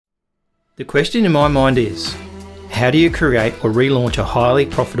The question in my mind is, how do you create or relaunch a highly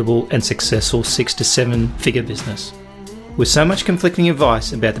profitable and successful 6 to 7 figure business? With so much conflicting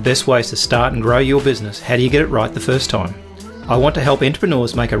advice about the best ways to start and grow your business, how do you get it right the first time? I want to help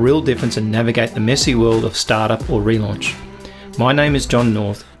entrepreneurs make a real difference and navigate the messy world of startup or relaunch. My name is John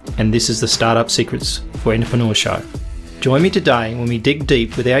North, and this is the Startup Secrets for Entrepreneurs show. Join me today when we dig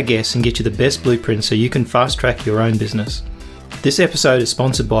deep with our guests and get you the best blueprint so you can fast track your own business. This episode is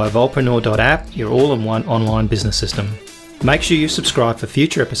sponsored by Volpreneur.app, your all-in-one online business system. Make sure you subscribe for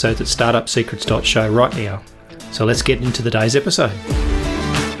future episodes at startupsecrets.show right now. So let's get into today's episode.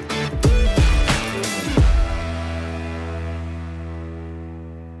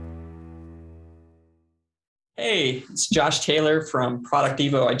 Hey, it's Josh Taylor from Product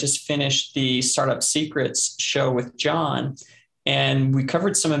Evo. I just finished the Startup Secrets show with John, and we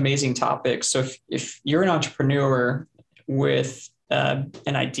covered some amazing topics. So if you're an entrepreneur with an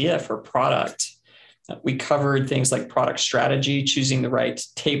idea for a product, we covered things like product strategy, choosing the right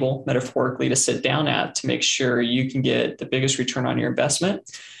table metaphorically to sit down at to make sure you can get the biggest return on your investment.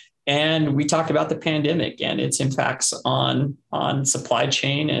 And we talked about the pandemic and its impacts on supply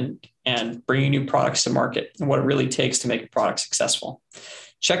chain and bringing new products to market and what it really takes to make a product successful.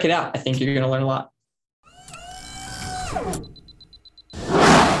 Check it out. I think you're going to learn a lot.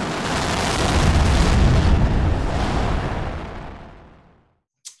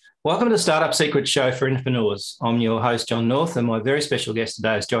 Welcome to the Startup Secrets show for entrepreneurs. I'm your host, John North, and my very special guest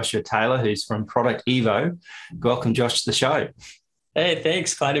today is Joshua Taylor, who's from Product Evo. Welcome, Josh, to the show. Hey,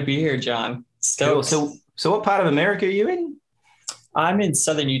 thanks. Glad to be here, John. Cool. So what part of America are you in? I'm in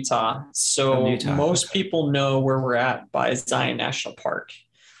Southern Utah. So most people know where we're at by Zion National Park.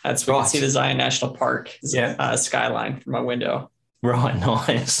 We can see the Zion National Park skyline from my window. Right,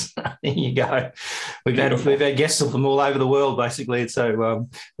 nice. There you go. We've had guests from all over the world, basically. So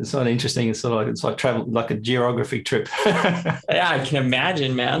it's not interesting. It's like travel, like a geographic trip. Yeah, I can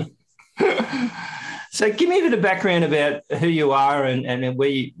imagine, man. So give me a bit of background about who you are and where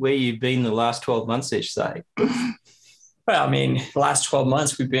you've been the last 12 months, each say. Well, I mean, the last 12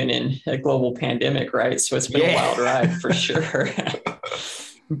 months we've been in a global pandemic, right? So it's been a wild ride for sure.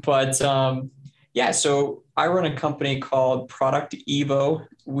 But so I run a company called Product Evo.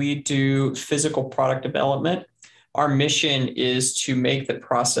 We do physical product development. Our mission is to make the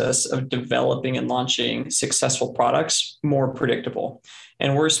process of developing and launching successful products more predictable.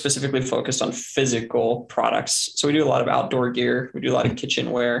 And we're specifically focused on physical products. So we do a lot of outdoor gear. We do a lot of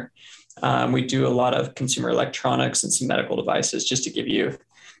kitchenware. We do a lot of consumer electronics and some medical devices, just to give you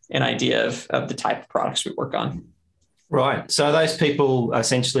an idea of the type of products we work on. Right. So those people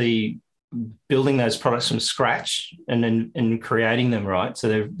essentially building those products from scratch and then creating them, right?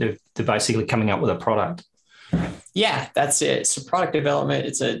 So they're basically coming up with a product. Yeah, that's it. So product development,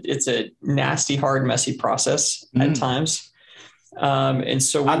 it's a nasty, hard, messy process at times. And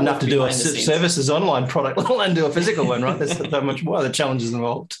so hard enough to do a services online product, let alone do a physical one, right? There's so much more, the challenges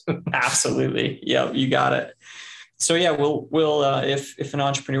involved. Absolutely. Yeah, you got it. So yeah, we'll if an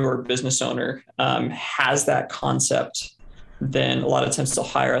entrepreneur or business owner has that concept, then a lot of times they'll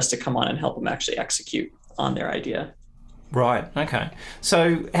hire us to come on and help them actually execute on their idea. Right. Okay.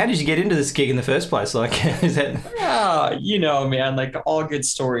 So how did you get into this gig in the first place? Like, is that? Man, like all good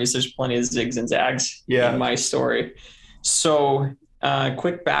stories, there's plenty of zigs and zags in my story. So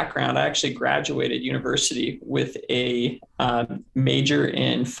quick background, I actually graduated university with a major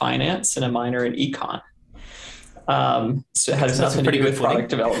in finance and a minor in econ. So it has nothing to do with product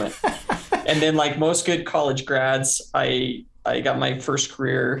development. And then like most good college grads, I got my first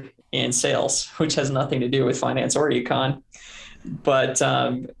career in sales, which has nothing to do with finance or econ. But,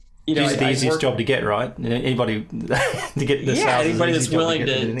 it's the easiest job to get, right? Anybody to get the sales. Yeah, anybody that's willing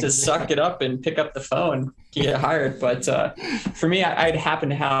to suck it up and pick up the phone can get hired. But for me, I'd happen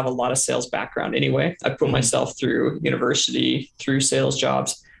to have a lot of sales background anyway. I put myself through university, through sales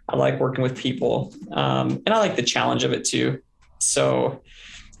jobs. I like working with people, and I like the challenge of it too. So,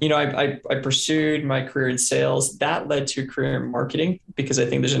 I pursued my career in sales. That led to a career in marketing because I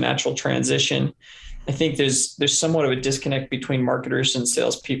think there's a natural transition. I think there's somewhat of a disconnect between marketers and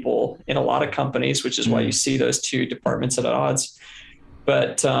salespeople in a lot of companies, which is why you see those two departments at odds.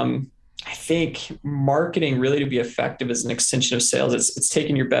 But I think marketing really to be effective is an extension of sales. It's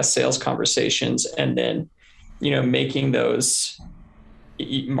taking your best sales conversations and then, making those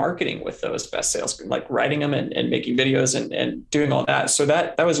marketing with those best sales, like writing them and making videos and doing all that. So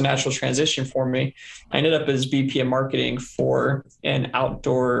that was a natural transition for me. I ended up as VP of marketing for an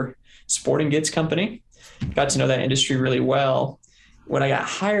outdoor sporting goods company. Got to know that industry really well. When I got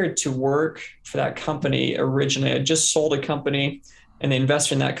hired to work for that company, originally I just sold a company And the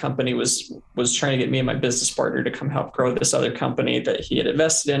investor in that company was trying to get me and my business partner to come help grow this other company that he had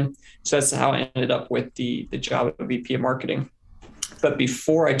invested in. So that's how I ended up with the job of VP of marketing. But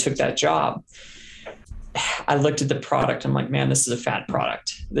before I took that job, I looked at the product. I'm like, man, this is a fad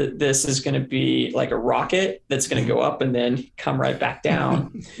product. This is going to be like a rocket that's going to go up and then come right back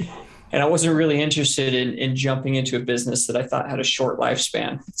down. And I wasn't really interested in jumping into a business that I thought had a short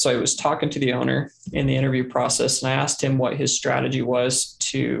lifespan. So I was talking to the owner in the interview process, and I asked him what his strategy was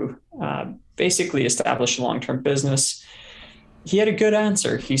to basically establish a long-term business. He had a good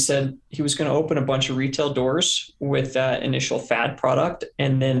answer. He said he was going to open a bunch of retail doors with that initial fad product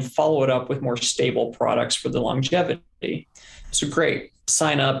and then follow it up with more stable products for the longevity. So great,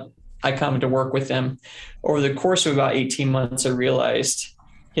 sign up. I come to work with him. Over the course of about 18 months, I realized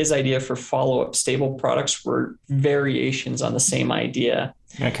his idea for follow-up stable products were variations on the same idea.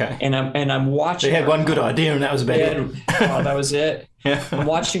 Okay. And I'm watching. They had one good idea, and that was about it. That was it. Yeah. I'm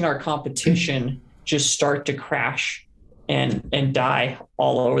watching our competition just start to crash and die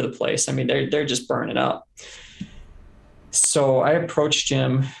all over the place. I mean, they're just burning up. So I approached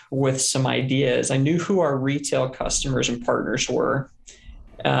him with some ideas. I knew who our retail customers and partners were.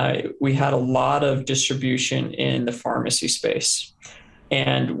 We had a lot of distribution in the pharmacy space.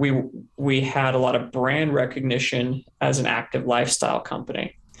 And we had a lot of brand recognition as an active lifestyle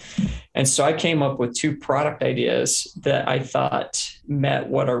company. And so I came up with 2 product ideas that I thought met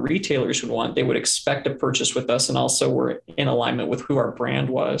what our retailers would want. They would expect to purchase with us and also were in alignment with who our brand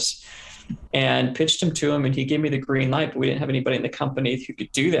was. And pitched him to him, and he gave me the green light, but we didn't have anybody in the company who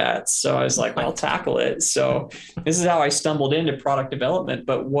could do that. So I was like, well, I'll tackle it. So this is how I stumbled into product development.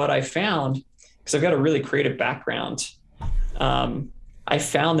 But what I found, because I've got a really creative background, I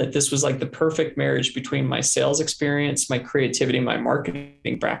found that this was like the perfect marriage between my sales experience, my creativity, my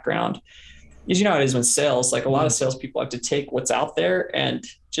marketing background. Because you know how it is when sales, like a lot of salespeople have to take what's out there and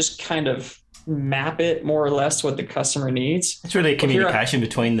just kind of map it more or less to what the customer needs. It's really a communication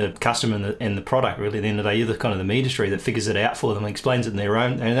between the customer and the product, really. At the end of the day, you're the kind of the industry that figures it out for them and explains it in their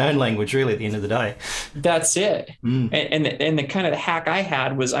own language, really, at the end of the day. That's it. And the kind of the hack I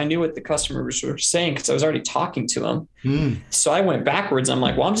had was I knew what the customers were saying because I was already talking to them. So I went backwards. I'm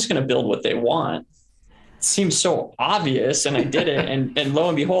like, well, I'm just going to build what they want. It seems so obvious. And I did it. And lo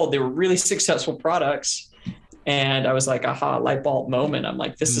and behold, they were really successful products. And I was like, aha, light bulb moment. I'm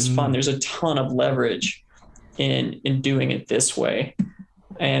like, this is fun. There's a ton of leverage in doing it this way.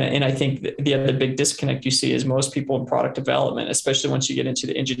 And I think the other big disconnect you see is most people in product development, especially once you get into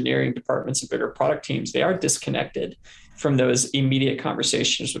the engineering departments and bigger product teams, they are disconnected from those immediate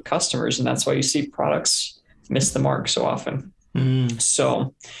conversations with customers. And that's why you see products miss the mark so often.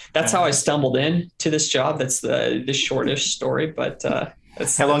 So that's how I stumbled into this job. That's the shortest story, but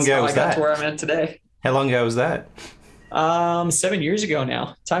that's how long ago was that? I got that? to where I'm at today. How long ago was that? 7 years ago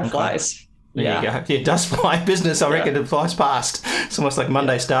now. Time flies. There you go. Yeah, it does fly. Business, I reckon, it flies past. It's almost like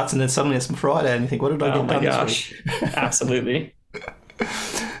Monday starts and then suddenly it's Friday and you think, what did I get done this week? Absolutely.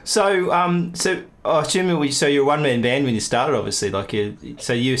 So I assume so you're a one-man band when you started, obviously.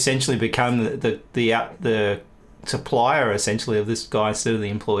 So you essentially become the supplier, essentially, of this guy instead of the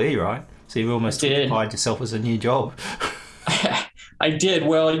employee, right? So you've almost applied yourself as a new job. I did.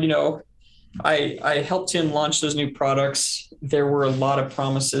 Well, I helped him launch those new products. There were a lot of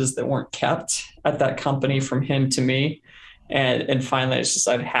promises that weren't kept at that company from him to me. And finally, it's just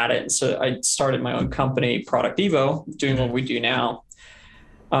I've had it. And so I started my own company, Product Evo, doing what we do now.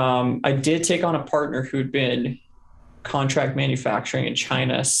 I did take on a partner who'd been contract manufacturing in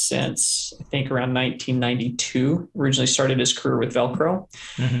China since, I think, around 1992. Originally started his career with Velcro.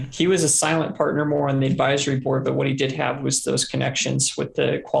 He was a silent partner more on the advisory board, but what he did have was those connections with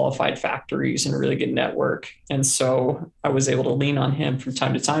the qualified factories and a really good network. And so I was able to lean on him from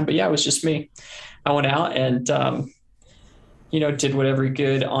time to time. But yeah, it was just me. I went out and, did what every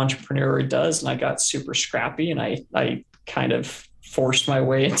good entrepreneur does. And I got super scrappy and I kind of forced my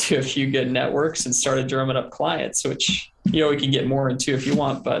way into a few good networks and started drumming up clients, which, we can get more into if you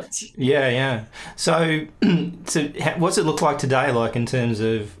want, but. Yeah. So what's it look like today, like in terms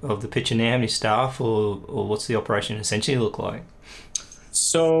of the picture now, how many staff or what's the operation essentially look like?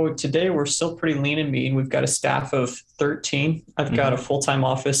 So today we're still pretty lean and mean. We've got a staff of 13. I've got a full-time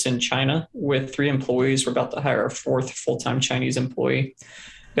office in China with 3 employees. We're about to hire our 4th full-time Chinese employee.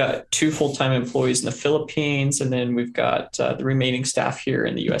 Got 2 full-time employees in the Philippines, and then we've got the remaining staff here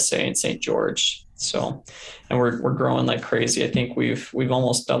in the USA in St. George. So, and we're growing like crazy. I think we've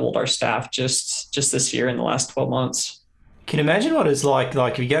almost doubled our staff just this year in the last 12 months. Can you imagine what it's like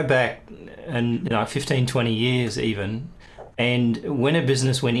if you go back and 15, 20 years even, and when a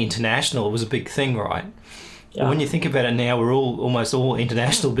business went international, it was a big thing, right? Yeah. When you think about it now, we're almost all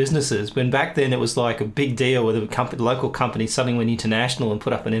international businesses. When back then it was like a big deal with a local company suddenly went international and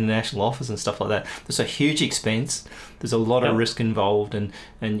put up an international office and stuff like that. There's a huge expense. There's a lot of risk involved, and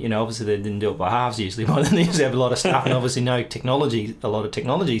obviously they didn't do it by halves usually. But they used to have a lot of stuff and obviously a lot of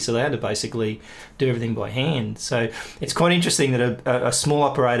technology, so they had to basically do everything by hand. So it's quite interesting that a small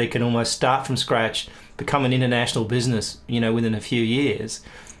operator can almost start from scratch, become an international business, within a few years.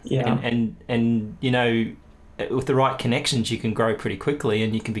 Yeah. And with the right connections, you can grow pretty quickly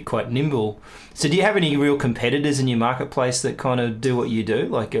and you can be quite nimble. So do you have any real competitors in your marketplace that kind of do what you do?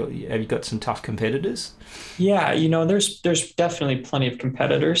 Like, have you got some tough competitors? Yeah, there's definitely plenty of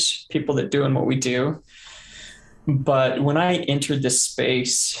competitors, people that doing what we do. But when I entered this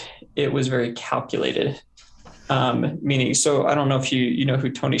space, it was very calculated. Meaning, so I don't know if you know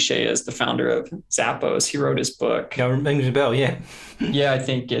who Tony Hsieh is, the founder of Zappos. He wrote his book. Yeah, rings a bell, yeah. Yeah, I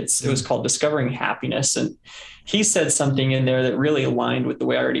think it was called Discovering Happiness. And he said something in there that really aligned with the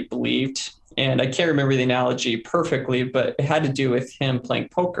way I already believed. And I can't remember the analogy perfectly, but it had to do with him playing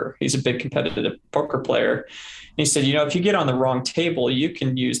poker. He's a big competitive poker player. And he said, if you get on the wrong table, you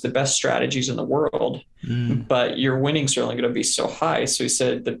can use the best strategies in the world, but your winnings are only going to be so high. So he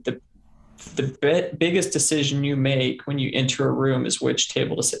said the biggest decision you make when you enter a room is which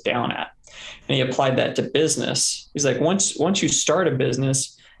table to sit down at. And he applied that to business. He's like, once you start a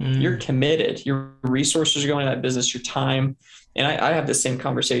business, you're committed. Your resources are going to that business, your time. And I have the same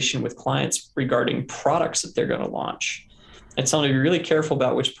conversation with clients regarding products that they're going to launch. I tell them to be really careful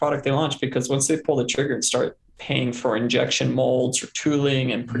about which product they launch, because once they pull the trigger and start paying for injection molds or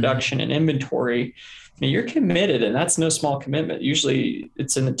tooling and production and inventory, you're committed, and that's no small commitment. Usually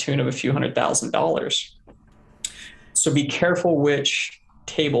it's in the tune of a few $100,000. So be careful which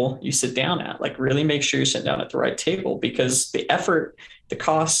table you sit down at. Like, really make sure you sit down at the right table, because the effort, the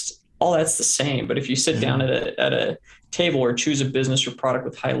cost, all that's the same. But if you sit down at a table or choose a business or product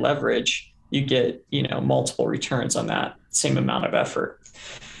with high leverage, you get, multiple returns on that same amount of effort.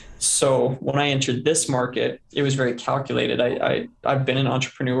 So when I entered this market, it was very calculated. I've been an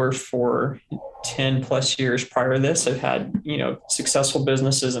entrepreneur for 10 plus years prior to this. I've had, successful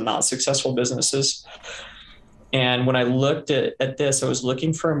businesses and not successful businesses. And when I looked at this, I was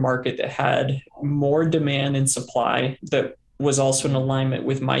looking for a market that had more demand and supply, that was also in alignment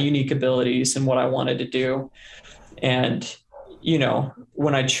with my unique abilities and what I wanted to do. And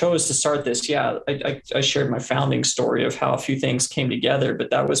when I chose to start this, I shared my founding story of how a few things came together,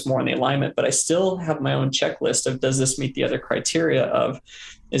 but that was more in the alignment. But I still have my own checklist of, does this meet the other criteria of,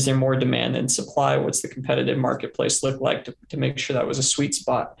 is there more demand than supply? What's the competitive marketplace look like to make sure that was a sweet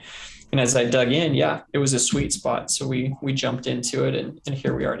spot? And as I dug in, it was a sweet spot. So we jumped into it, and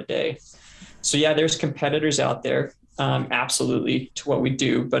here we are today. So there's competitors out there, absolutely, to what we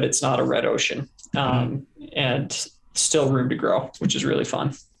do, but it's not a red ocean. And still room to grow, which is really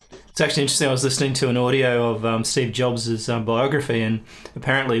fun. It's actually interesting. I was listening to an audio of Steve Jobs' biography, and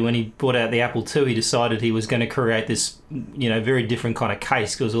apparently when he brought out the Apple II, he decided he was going to create this, very different kind of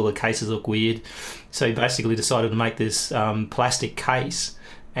case, because all the cases look weird. So he basically decided to make this plastic case,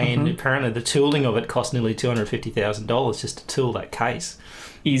 and apparently the tooling of it cost nearly $250,000 just to tool that case.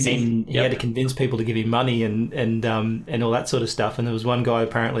 Easy. And he had to convince people to give him money and all that sort of stuff. And there was one guy,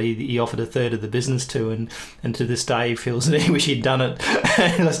 apparently he offered a third of the business to, and to this day he feels that he wish he'd done it,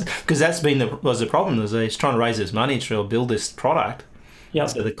 because that's was the problem. He's trying to raise his money to build this product. Yep.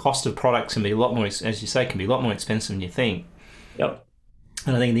 So the cost of products can be a lot more, as you say, can be a lot more expensive than you think. Yep.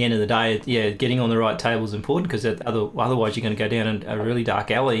 And I think at the end of the day, getting on the right table is important, because otherwise you're going to go down a really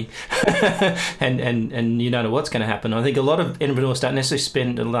dark alley and you don't know what's going to happen. I think a lot of entrepreneurs don't necessarily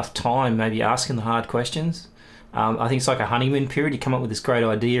spend enough time maybe asking the hard questions. I think it's like a honeymoon period. You come up with this great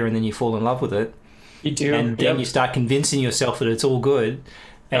idea and then you fall in love with it. You do. And then you start convincing yourself that it's all good.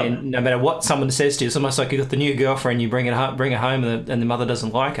 And no matter what someone says to you, it's almost like you've got the new girlfriend, you bring her home and the mother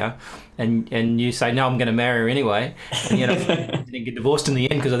doesn't like her, and you say, no, I'm going to marry her anyway. And you get divorced in the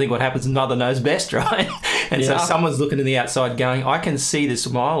end, because I think what happens is mother knows best, right? And so someone's looking to the outside going, I can see this a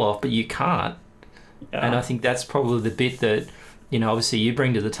mile off, but you can't. Yeah. And I think that's probably the bit that, obviously you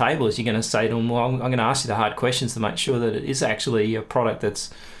bring to the table, is you're going to say to them, well, I'm going to ask you the hard questions to make sure that it is actually a product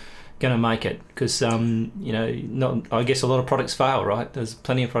that's going to make it, because I guess a lot of products fail, right? There's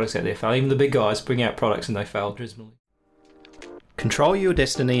plenty of products out there fail. Even the big guys bring out products and they fail dismally. Control your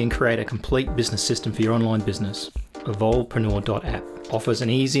destiny and create a complete business system for your online business. Evolvepreneur.app offers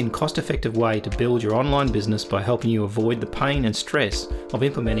an easy and cost-effective way to build your online business by helping you avoid the pain and stress of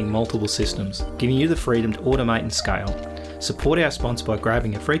implementing multiple systems, giving you the freedom to automate and scale. Support our sponsor by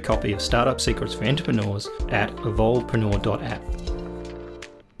grabbing a free copy of Startup Secrets for Entrepreneurs at evolvepreneur.app.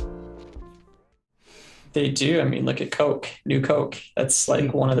 They do. I mean, look at Coke, New Coke. That's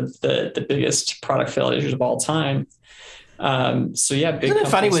like one of the biggest product failures of all time. So yeah, big. Isn't it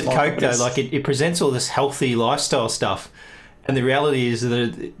funny with Coke companies. though? Like it presents all this healthy lifestyle stuff, and the reality is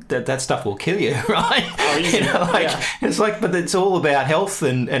that stuff will kill you, right? Oh, easy. Yeah. It's like, but it's all about health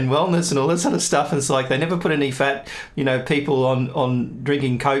and wellness and all that sort of stuff. And it's like they never put any fat, people on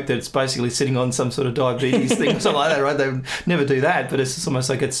drinking Coke that's basically sitting on some sort of diabetes thing or something like that, right? They would never do that. But it's just almost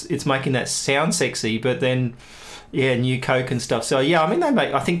like it's making that sound sexy, but then. Yeah, New Coke and stuff. So yeah, I mean,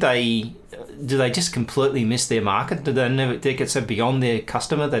 do they just completely miss their market? Do they get so beyond their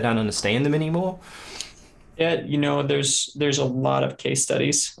customer they don't understand them anymore? Yeah, there's a lot of case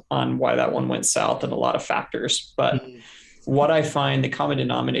studies on why that one went south and a lot of factors. But what I find the common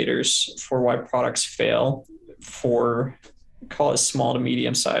denominators for why products fail for, call it small to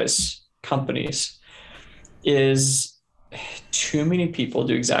medium size companies, is too many people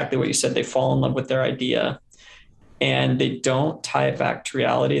do exactly what you said. They fall in love with their idea and they don't tie it back to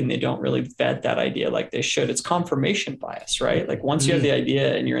reality, and they don't really vet that idea like they should. It's confirmation bias, right? Like once you have the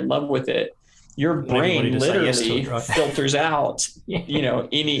idea and you're in love with it, your brain literally filters out,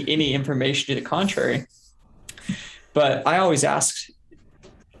 any information to the contrary. But I always ask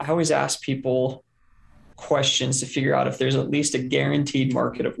people questions to figure out if there's at least a guaranteed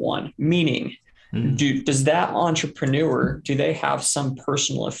market of one, meaning does that entrepreneur, do they have some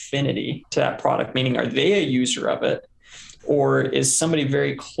personal affinity to that product? Meaning, are they a user of it? Or is somebody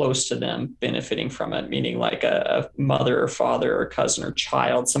very close to them benefiting from it? Meaning like a mother or father or cousin or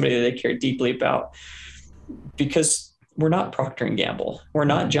child, somebody that they care deeply about. Because we're not Procter & Gamble. We're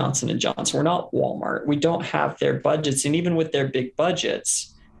not Johnson & Johnson. We're not Walmart. We don't have their budgets. And even with their big budgets,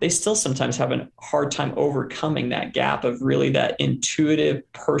 they still sometimes have a hard time overcoming that gap of really that intuitive,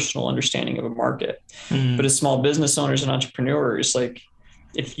 personal understanding of a market. But as small business owners and entrepreneurs, like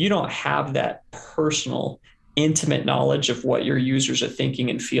if you don't have that personal, intimate knowledge of what your users are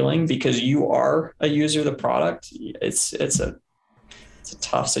thinking and feeling because you are a user of the product, it's a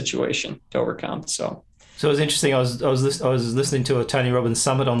tough situation to overcome. So it was interesting. I was listening to a Tony Robbins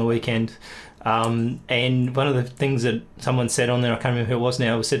summit on the weekend. And one of the things that someone said on there, I can't remember who it was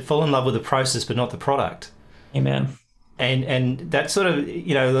now, was said, fall in love with the process, but not the product. Amen. And that sort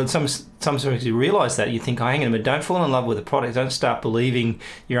of, sometimes you realise that, you think, hang on a minute, don't fall in love with the product, don't start believing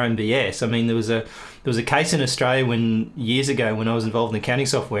your own BS. I mean, there was a case in Australia years ago when I was involved in accounting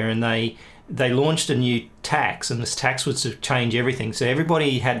software, and they launched a new tax, and this tax was to change everything. So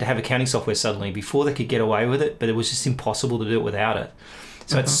everybody had to have accounting software suddenly before they could get away with it, but it was just impossible to do it without it.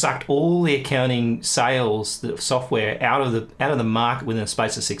 So it sucked all the accounting sales, the software out of the market within a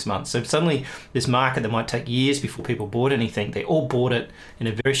space of 6 months. So suddenly this market that might take years before people bought anything, they all bought it in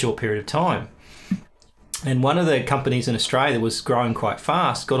a very short period of time. And one of the companies in Australia that was growing quite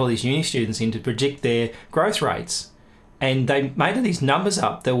fast got all these uni students in to predict their growth rates. And they made these numbers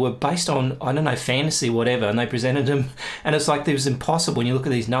up that were based on, I don't know, fantasy, whatever, and they presented them. And it's like, it was impossible. When you look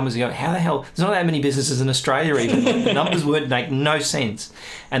at these numbers, you go, how the hell? There's not that many businesses in Australia even. The numbers would make no sense.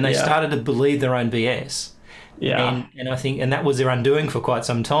 And they started to believe their own BS. Yeah. And I think, and that was their undoing for quite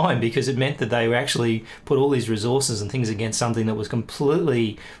some time, because it meant that they were actually put all these resources and things against something that was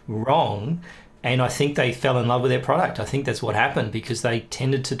completely wrong. And I think they fell in love with their product. I think that's what happened, because they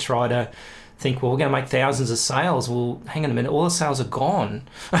tended to try to think, well, we're going to make thousands of sales. Well, hang on a minute, all the sales are gone.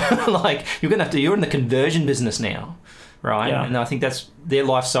 Like, you're in the conversion business now, right? Yeah. And I think that's their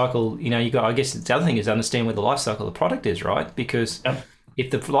life cycle. I guess the other thing is understand where the life cycle of the product is, right? Because if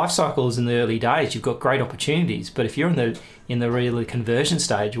the life cycle is in the early days, you've got great opportunities. But if you're in the really conversion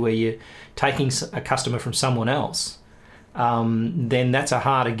stage where you're taking a customer from someone else, then that's a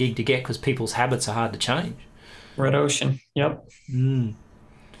harder gig to get, because people's habits are hard to change. Red ocean. Yep.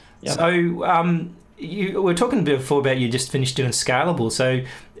 Yep. So we were talking before about you just finished doing Scalable. So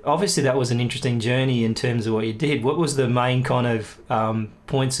obviously that was an interesting journey in terms of what you did. What was the main kind of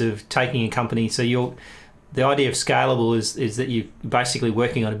points of taking a company? So the idea of Scalable is that you're basically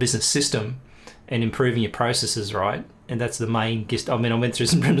working on a business system and improving your processes, right? And that's the main gist. I mean, I went through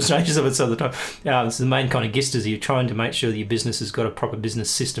some demonstrations of it some of the time. It's the main kind of gist is you're trying to make sure that your business has got a proper business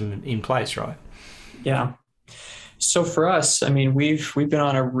system in place, right? Yeah. So for us, I mean, we've been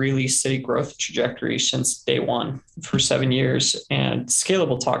on a really steady growth trajectory since day one for 7 years. And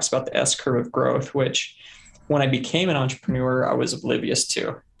Scalable talks about the S curve of growth, which when I became an entrepreneur, I was oblivious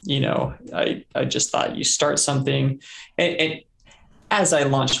to. I just thought you start something, and as I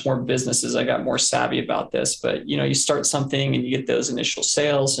launched more businesses, I got more savvy about this, but you start something and you get those initial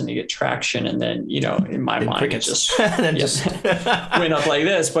sales and you get traction. And then, in my mind, crickets. It just went up like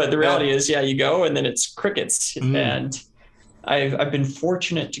this. But the reality is, you go and then it's crickets. And I've been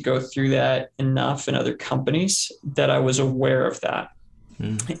fortunate to go through that enough in other companies that I was aware of that.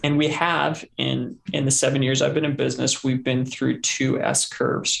 And we have in the 7 years I've been in business, we've been through 2 S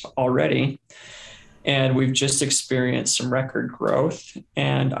curves already, and we've just experienced some record growth.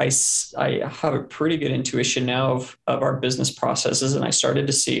 And I have a pretty good intuition now of our business processes. And I started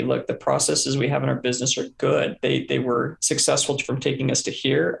to see, look, the processes we have in our business are good. They were successful from taking us to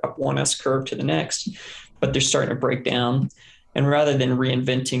here, up one S curve to the next, but they're starting to break down. And rather than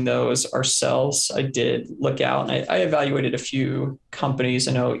reinventing those ourselves, I did look out and I evaluated a few companies.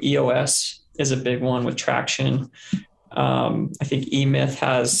 I know EOS is a big one with traction. I think eMyth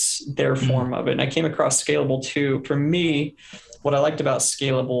has their form of it. And I came across Scalable too. For me, what I liked about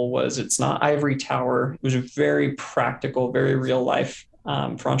Scalable was it's not ivory tower. It was very practical, very real life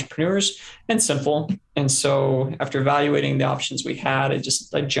for entrepreneurs and simple. And so after evaluating the options we had,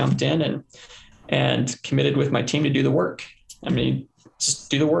 I jumped in and committed with my team to do the work. I mean,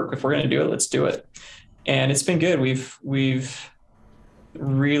 just do the work. If we're going to do it, let's do it. And it's been good. We've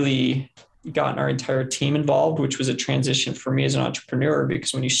really gotten our entire team involved, which was a transition for me as an entrepreneur,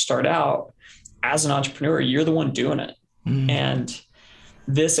 because when you start out as an entrepreneur, you're the one doing it. And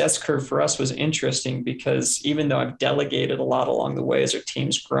this S curve for us was interesting because even though I've delegated a lot along the way as our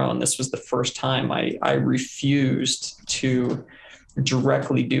team's grown, this was the first time I refused to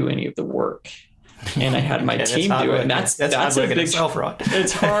directly do any of the work. And I had my team do it. And that's hard work in itself, right?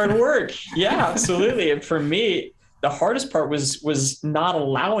 It's hard work. Yeah, absolutely. And for me, the hardest part was not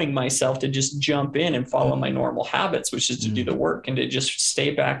allowing myself to just jump in and follow my normal habits, which is to do the work and to just stay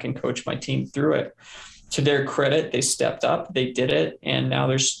back and coach my team through it. To their credit, they stepped up, they did it. And now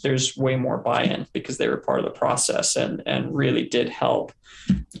there's way more buy-in because they were part of the process and really did help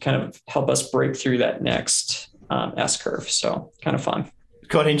us break through that next S curve. So kind of fun.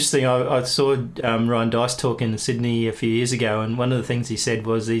 Quite interesting. I saw Ryan Dice talk in Sydney a few years ago, and one of the things he said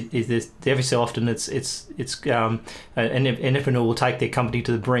was, every so often an entrepreneur will take their company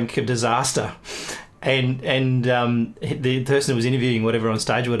to the brink of disaster, and the person who was interviewing whatever on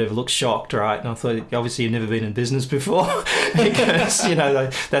stage or whatever looked shocked, right? And I thought, obviously you've never been in business before, because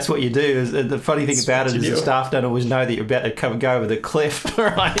that's what you do. The funny thing about it is the staff don't always know that you're about to go over the cliff,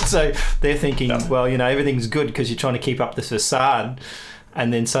 right? So they're thinking, well, everything's good because you're trying to keep up this facade.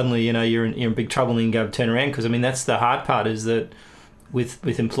 And then suddenly, you're in big trouble and you can go turn around. Because, that's the hard part is that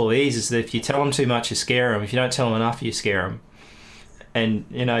with employees is that if you tell them too much, you scare them. If you don't tell them enough, you scare them. And,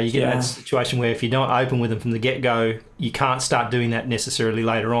 you get that situation where if you're not open with them from the get-go, you can't start doing that necessarily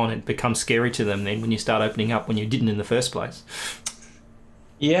later on. It becomes scary to them then when you start opening up when you didn't in the first place.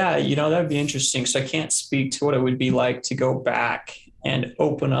 Yeah, that would be interesting. So I can't speak to what it would be like to go back and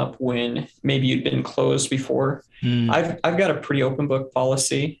open up when maybe you'd been closed before. I've got a pretty open book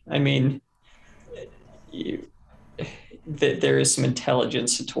policy. I mean, there is some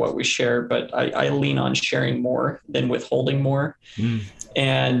intelligence into what we share, but I lean on sharing more than withholding more.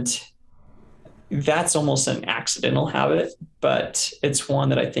 And that's almost an accidental habit, but it's one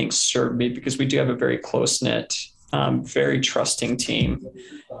that I think served me because we do have a very close-knit, very trusting team.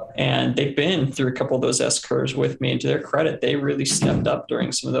 And they've been through a couple of those S curves with me, and to their credit, they really stepped up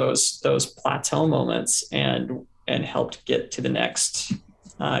during some of those plateau moments and helped get to the next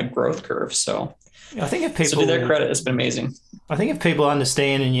growth curve. So I think if people, to their credit, it's been amazing. I think if people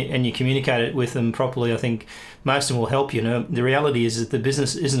understand and you communicate it with them properly, I think most of them will help you. The reality is that the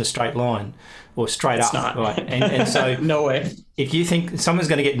business isn't a straight line or straight it's up, not. Right? And so no way. If you think someone's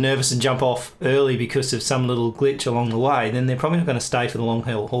going to get nervous and jump off early because of some little glitch along the way, then they're probably not going to stay for the long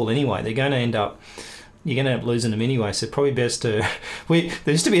haul anyway. You're going to end up losing them anyway. So probably best to. There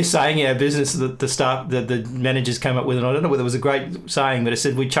used to be a saying in our business that the managers came up with, and I don't know whether it was a great saying, but it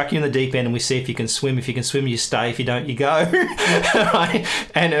said, we chuck you in the deep end and we see if you can swim. If you can swim, you stay. If you don't, you go. Right?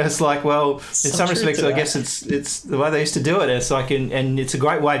 And it was like, well, in some respects, I guess it's the way they used to do it. It's like, and it's a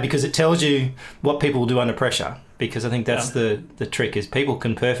great way because it tells you what people will do under pressure. Because I think that's the trick is people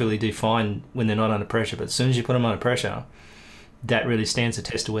can perfectly do fine when they're not under pressure, but as soon as you put them under pressure, that really stands the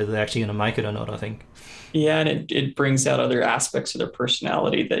test of whether they're actually going to make it or not, I think. Yeah, and it brings out other aspects of their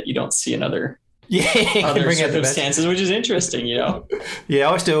personality that you don't see in other circumstances, which is interesting, Yeah,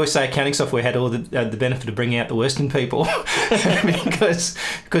 I used to always say accounting software had all the benefit of bringing out the worst in people because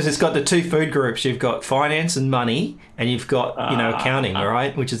it's got the two food groups. You've got finance and money, and you've got accounting,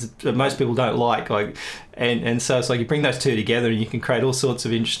 right? Which is most people don't like. And so it's like you bring those two together, and you can create all sorts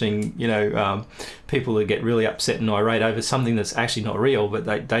of interesting, people that get really upset and irate over something that's actually not real,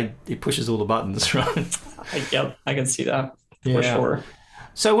 but it pushes all the buttons, right? I can see that for sure.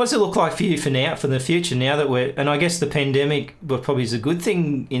 So what does it look like for you for the future, now that and I guess the pandemic probably is a good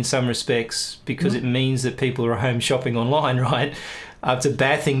thing in some respects, because it means that people are home shopping online, right? It's a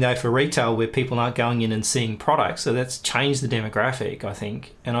bad thing, though, for retail, where people aren't going in and seeing products. So that's changed the demographic, I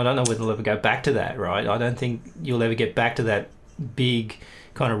think. And I don't know whether they'll ever go back to that, right? I don't think you'll ever get back to that big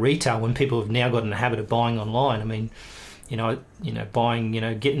kind of retail when people have now got in the habit of buying online. I mean, buying,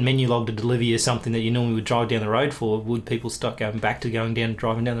 getting Menulog to deliver you something that you normally would drive down the road for. Would people start going back to driving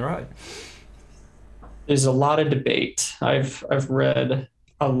down the road? There's a lot of debate. I've read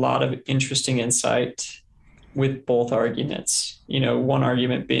a lot of interesting insight with both arguments. One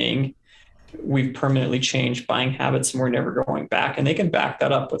argument being we've permanently changed buying habits and we're never going back. And they can back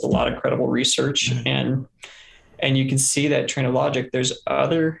that up with a lot of credible research. And you can see that train of logic. There's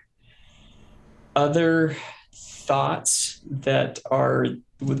other thoughts that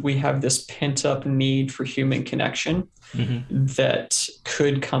we have this pent up need for human connection that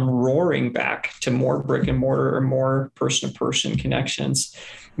could come roaring back to more brick and mortar or more person to person connections.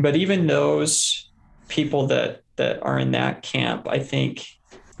 But even those people that are in that camp, I think,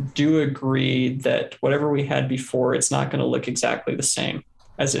 do agree that whatever we had before, it's not going to look exactly the same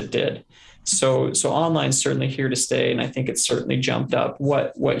as it did. So online's certainly here to stay, and I think it's certainly jumped up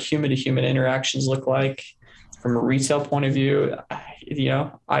what human to human interactions look like from a retail point of view.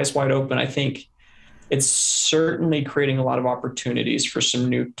 Eyes wide open. I think it's certainly creating a lot of opportunities for some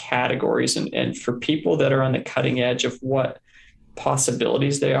new categories and for people that are on the cutting edge of what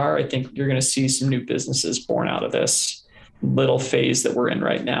possibilities they are. I think you're going to see some new businesses born out of this little phase that we're in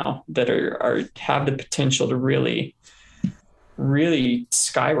right now that have the potential to really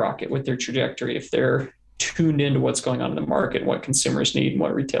skyrocket with their trajectory if they're tuned into what's going on in the market, what consumers need, and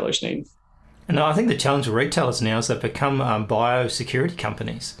what retailers need. And I think the challenge with retailers now is they've become biosecurity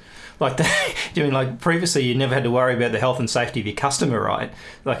companies. Like previously you never had to worry about the health and safety of your customer, right?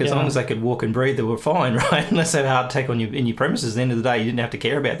 As long as they could walk and breathe, they were fine, right? Unless they had a heart attack in your premises, at the end of the day, you didn't have to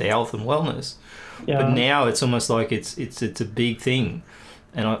care about their health and wellness. Yeah. But now it's almost like it's a big thing.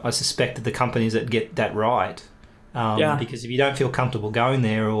 And I suspect that the companies that get that right, because if you don't feel comfortable going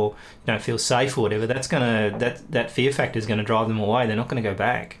there or you don't feel safe or whatever, that fear factor is going to drive them away. They're not going to go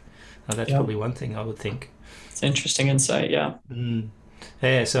back. That's probably one thing I would think. It's interesting insight, yeah.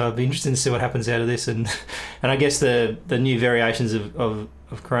 Yeah, so I'd be interested to see what happens out of this, and I guess the new variations of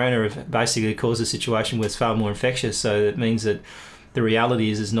corona have basically caused a situation where it's far more infectious. So it means that the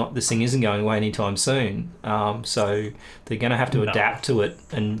reality is not this thing isn't going away anytime soon. So they're going to have to adapt to it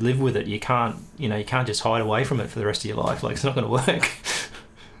and live with it. You can't just hide away from it for the rest of your life. It's not going to work.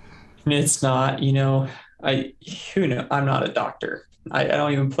 It's not. I'm not a doctor. I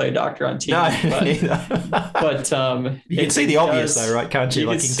don't even play a doctor on TV. But you can see the obvious, though, right? Can't you? You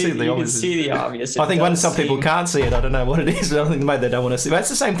can see the obvious. I think when some people can't see it, I don't know what it is. But I think maybe they don't want to see. But it's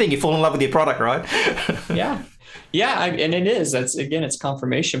the same thing. You fall in love with your product, right? Yeah. And it is. It's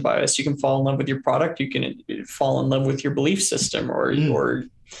confirmation bias. You can fall in love with your product. You can fall in love with your belief system or your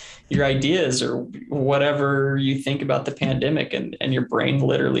ideas or whatever you think about the pandemic, and your brain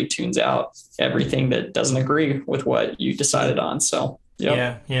literally tunes out everything that doesn't agree with what you decided on. So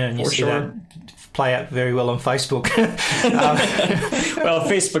and you see that play out very well on Facebook. Well,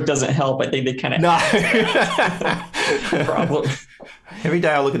 Facebook doesn't help. I think they kind of problem. Every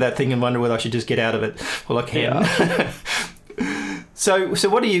day I look at that thing and wonder whether I should just get out of it. Well, I can. Yeah. So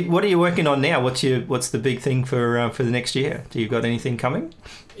what are you working on now? What's the big thing for the next year? Do you got anything coming?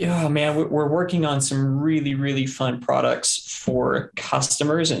 Yeah, man, we're working on some really, really fun products for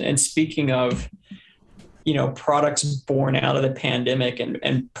customers. And speaking of, products born out of the pandemic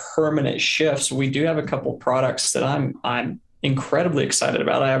and permanent shifts, we do have a couple products that I'm incredibly excited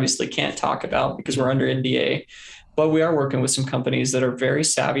about. I obviously can't talk about because we're under NDA, but we are working with some companies that are very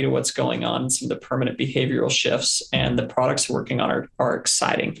savvy to what's going on, some of the permanent behavioral shifts, and the products we're working on are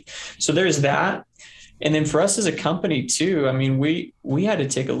exciting. So there's that. And then for us as a company too, I mean, we had to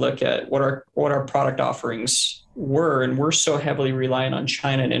take a look at what our product offerings were, and we're so heavily reliant on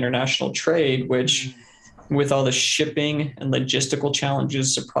China and international trade, which with all the shipping and logistical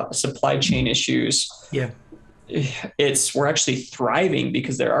challenges, supply chain issues, we're actually thriving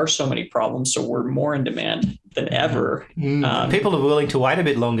because there are so many problems. So we're more in demand than ever. People are willing to wait a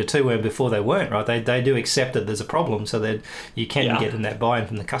bit longer too, where before they weren't, right? They do accept that there's a problem, so that you can get in that buy-in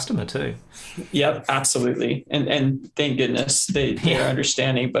from the customer too. Yep, absolutely. And thank goodness they're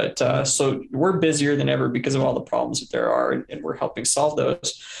understanding. But so we're busier than ever because of all the problems that there are, and we're helping solve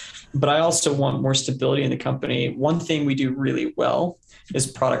those. But I also want more stability in the company. One thing we do really well is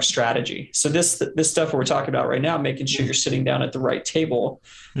product strategy. So this stuff we're talking about right now, making sure you're sitting down at the right table,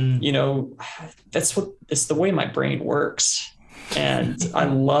 it's the way my brain works. And I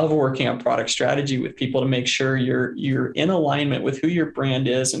love working on product strategy with people to make sure you're in alignment with who your brand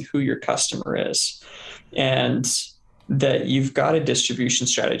is and who your customer is. And that you've got a distribution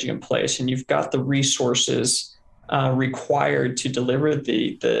strategy in place and you've got the resources required to deliver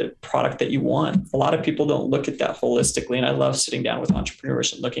the product that you want. A lot of people don't look at that holistically, and I love sitting down with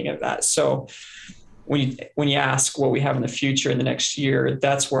entrepreneurs and looking at that. So when you ask what we have in the future in the next year,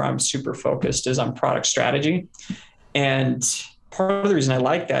 that's where I'm super focused, is on product strategy. And part of the reason I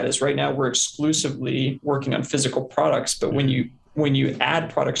like that is right now we're exclusively working on physical products, but when you add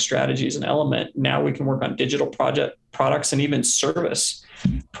product strategy as an element, now we can work on digital products and even service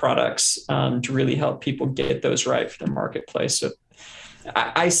products to really help people get those right for the marketplace. So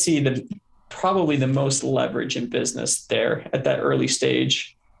I see probably the most leverage in business there at that early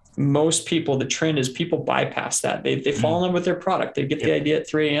stage. Most people, the trend is people bypass that. They fall in love with their product. They get the idea at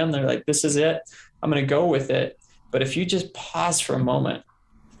 3 a.m. They're like, this is it. I'm going to go with it. But if you just pause for a moment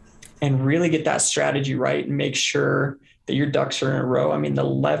and really get that strategy right and make sure that your ducks are in a row, I mean, the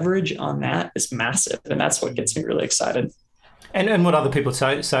leverage on that is massive. And that's what gets me really excited. And what other people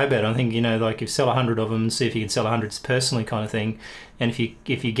say about it, I think, like you sell 100 of them, see if you can sell 100 personally kind of thing. And if you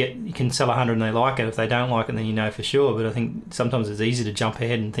can sell 100 and they like it, if they don't like it, then you know for sure. But I think sometimes it's easy to jump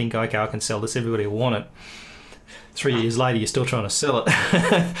ahead and think, okay, I can sell this, everybody will want it. 3 years later, you're still trying to sell it.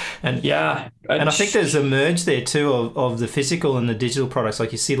 and I think there's a merge there too of the physical and the digital products.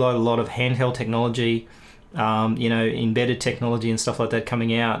 Like you see a lot of handheld technology, embedded technology and stuff like that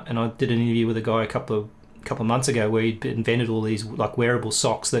coming out. And I did an interview with a guy a couple of months ago where he'd invented all these like wearable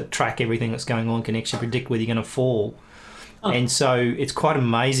socks that track everything that's going on, can actually predict whether you're going to fall. And so it's quite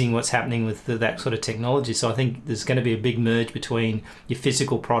amazing what's happening with that sort of technology. So I think there's going to be a big merge between your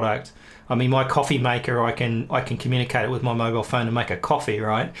physical product. I mean, my coffee maker, I can communicate it with my mobile phone and make a coffee,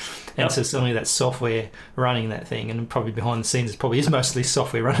 right? And so suddenly that software running that thing, and probably behind the scenes, it probably is mostly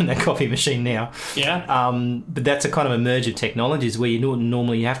software running that coffee machine now. Yeah. But that's a kind of a merge of technologies where you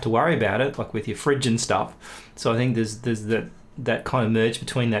normally have to worry about it, like with your fridge and stuff. So I think there's that kind of merge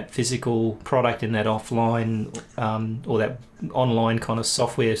between that physical product and that offline or that online kind of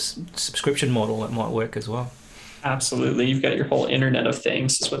software subscription model that might work as well. Absolutely. You've got your whole Internet of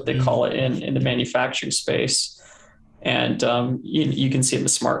Things is what they call it in the manufacturing space. And you can see it in the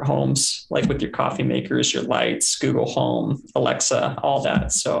smart homes, like with your coffee makers, your lights, Google Home, Alexa, all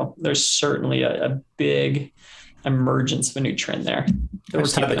that. So there's certainly a big emergence of a new trend there. I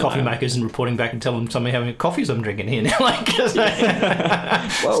just have the coffee makers and reporting back and tell them somebody how many coffees I'm drinking here now.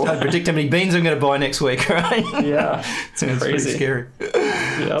 Whoa. I predict how many beans I'm going to buy next week, right? Yeah, it's crazy. Pretty scary.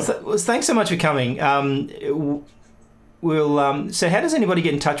 Yep. So, thanks so much for coming. So how does anybody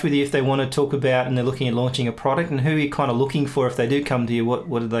get in touch with you if they want to talk about and they're looking at launching a product, and who are you kind of looking for if they do come to you? What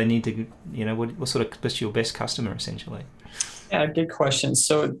do they need to, what sort of what's your best customer essentially? Yeah, good question.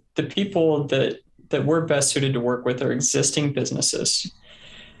 So the people that we're best suited to work with are existing businesses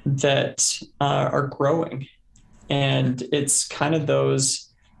that are growing. And it's kind of those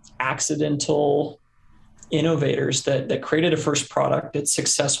accidental innovators that created a first product. It's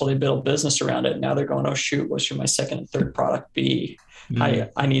successful. They built a business around it. Now they're going, oh, shoot, what should my second and third product be?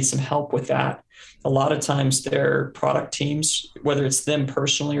 I need some help with that. A lot of times their product teams, whether it's them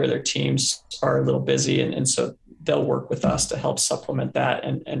personally or their teams, are a little busy. And so they'll work with us to help supplement that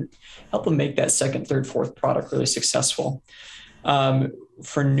and help them make that second, third, fourth product really successful.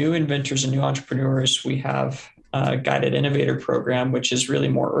 For new inventors and new entrepreneurs, we have a guided innovator program, which is really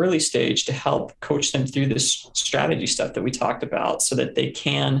more early stage to help coach them through this strategy stuff that we talked about so that they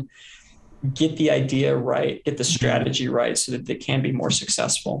can get the idea right, get the strategy right so that they can be more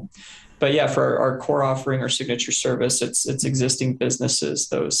successful. But yeah, for our core offering, our signature service, it's existing businesses,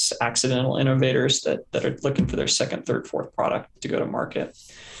 those accidental innovators that are looking for their second, third, fourth product to go to market.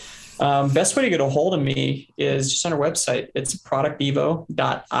 Best way to get a hold of me is just on our website. It's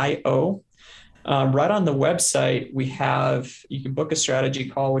productevo.io. Right on the website, you can book a strategy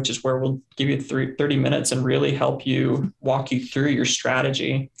call, which is where we'll give you 30 minutes and really help you walk you through your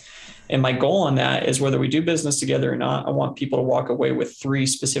strategy. And my goal on that is whether we do business together or not, I want people to walk away with 3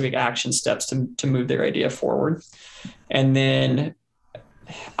 specific action steps to move their idea forward. And then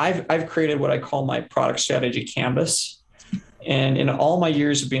I've created what I call my product strategy canvas. And in all my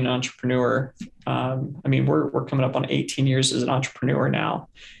years of being an entrepreneur, we're coming up on 18 years as an entrepreneur now.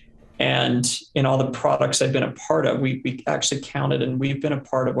 And in all the products I've been a part of, we actually counted, and we've been a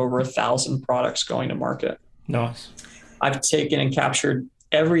part of over 1,000 products going to market. Nice. I've taken and captured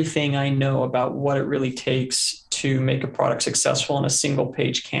everything I know about what it really takes to make a product successful on a single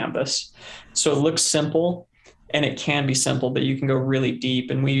page canvas. So it looks simple. And it can be simple, but you can go really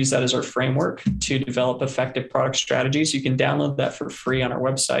deep. And we use that as our framework to develop effective product strategies. You can download that for free on our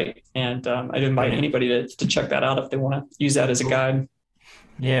website. And I'd invite anybody to check that out if they want to use that as a guide.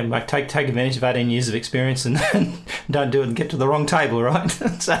 Yeah, mate, take advantage of 18 years of experience and don't do it and get to the wrong table, right?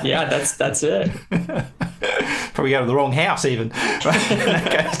 So, yeah, that's it. Probably go to the wrong house even.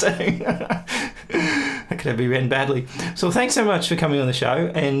 That could be ran badly. So thanks so much for coming on the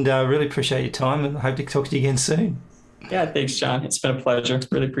show, and really appreciate your time, and hope to talk to you again soon. Yeah, thanks, John. It's been a pleasure.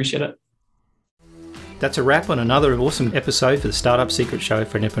 Really appreciate it. That's a wrap on another awesome episode for the Startup Secret Show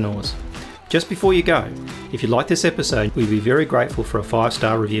for entrepreneurs. Just before you go, if you like this episode, we'd be very grateful for a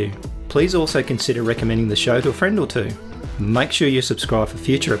 5-star review. Please also consider recommending the show to a friend or two. Make sure you subscribe for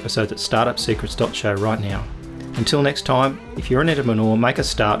future episodes at startupsecrets.show right now. Until next time, if you're an entrepreneur, make a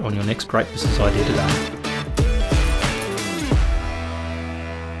start on your next great business idea today.